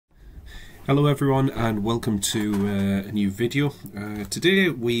Hello everyone and welcome to a new video. Today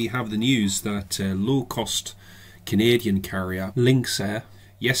we have the news that low-cost Canadian carrier Lynx Air,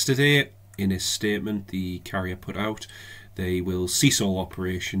 yesterday in a statement the carrier put out, they will cease all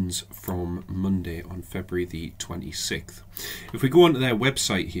operations from Monday on February the 26th. If we go onto their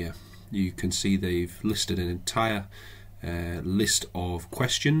website here, you can see they've listed an entire list of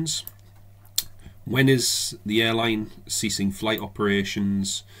questions. When is the airline ceasing flight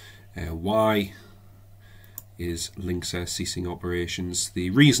operations? Why is Lynx Air ceasing operations? The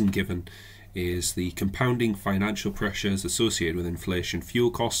reason given is the compounding financial pressures associated with inflation,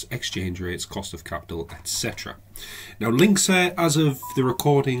 fuel costs, exchange rates, cost of capital, etc. Now, Lynx Air, as of the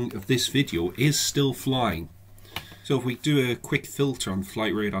recording of this video, is still flying. So if we do a quick filter on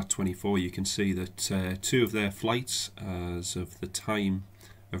Flight Radar 24, you can see that two of their flights, as of the time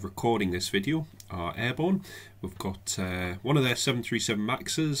of recording this video, are airborne. We've got one of their 737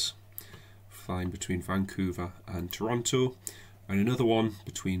 MAXs flying between Vancouver and Toronto, and another one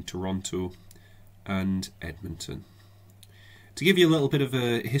between Toronto and Edmonton. To give you a little bit of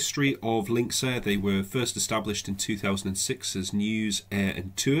a history of Lynx Air, they were first established in 2006 as Lynz Air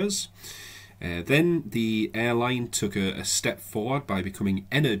and Tours. Then the airline took a step forward by becoming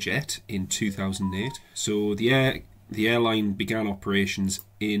Enerjet in 2008. So the airline began operations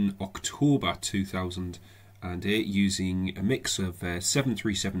in October 2008 using a mix of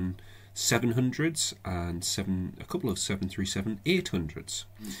 737-700s and a couple of 737-800s.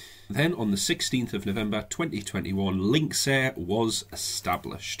 Then on the 16th of November 2021, Lynx Air was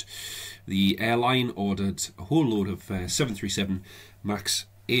established. The airline ordered a whole load of 737 MAX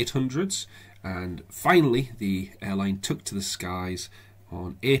 800s, and finally the airline took to the skies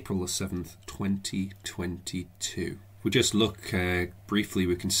on April the 7th, 2022. If we just look briefly,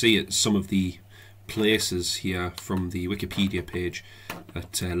 we can see at some of the places here from the Wikipedia page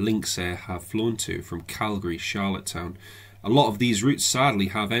that Lynx Air have flown to, from Calgary, Charlottetown. A lot of these routes sadly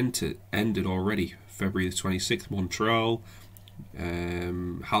have ended already. February the 26th, Montreal,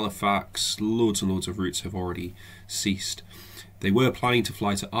 Halifax, loads and loads of routes have already ceased. They were planning to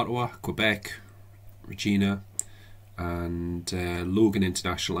fly to Ottawa, Quebec, Regina and Logan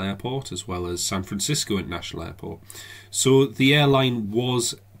International Airport, as well as San Francisco International Airport. So the airline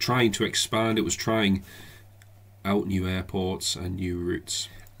was trying to expand, it was trying out new airports and new routes.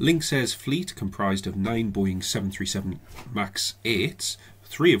 Lynx Air's fleet comprised of 9 Boeing 737 MAX 8s,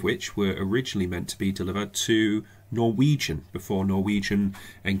 3 of which were originally meant to be delivered to Norwegian before Norwegian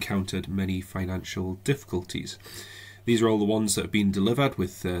encountered many financial difficulties. These are all the ones that have been delivered,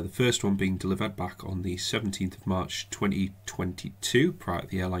 with the first one being delivered back on the 17th of March 2022, prior to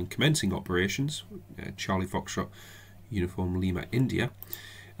the airline commencing operations, Charlie Foxtrot Uniform Lima, India.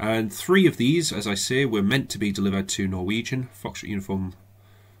 And 3 of these, as I say, were meant to be delivered to Norwegian, Foxtrot Uniform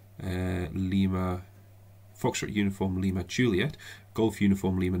Lima Juliet, Golf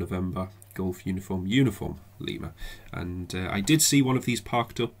Uniform Lima November, Golf Uniform Lima. And I did see one of these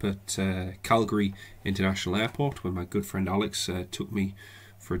parked up at Calgary International Airport when my good friend Alex took me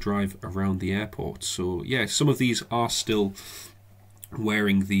for a drive around the airport. So yeah, some of these are still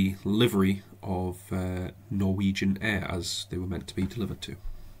wearing the livery of Norwegian Air as they were meant to be delivered to.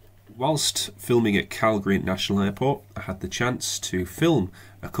 Whilst filming at Calgary International Airport, I had the chance to film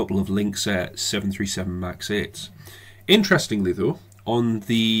a couple of Lynx Air 737 MAX 8s. Interestingly though, on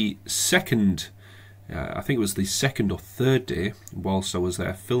the second, I think it was the second or third day, whilst I was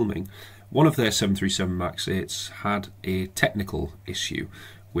there filming, one of their 737 MAX 8s had a technical issue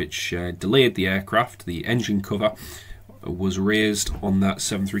which delayed the aircraft. The engine cover was raised on that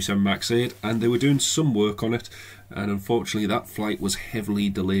 737 MAX 8 and they were doing some work on it, and unfortunately that flight was heavily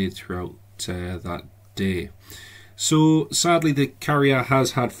delayed throughout that day. So sadly the carrier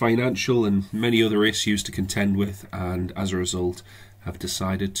has had financial and many other issues to contend with, and as a result have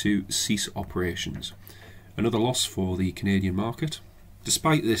decided to cease operations. Another loss for the Canadian market.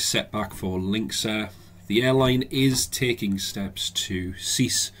 Despite this setback for Lynx Air, the airline is taking steps to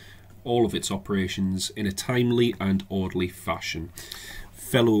cease all of its operations in a timely and orderly fashion.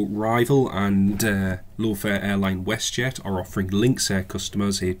 Fellow rival and low-fare airline WestJet are offering Lynx Air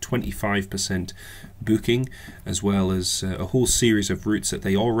customers a 25% booking, as well as a whole series of routes that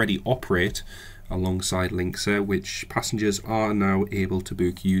they already operate alongside Lynx Air, which passengers are now able to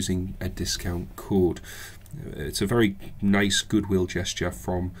book using a discount code. It's a very nice goodwill gesture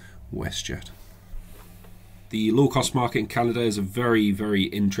from WestJet. The low-cost market in Canada is a very, very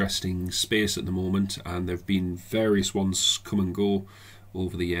interesting space at the moment, and there have been various ones come and go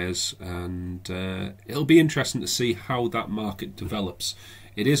over the years, and it'll be interesting to see how that market develops.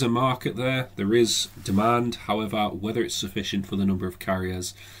 It is a market there is demand, however, whether it's sufficient for the number of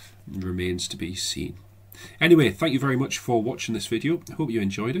carriers, remains to be seen. Anyway, thank you very much for watching this video. Hope you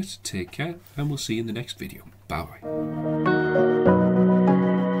enjoyed it. Take care, and we'll see you in the next video. Bye bye.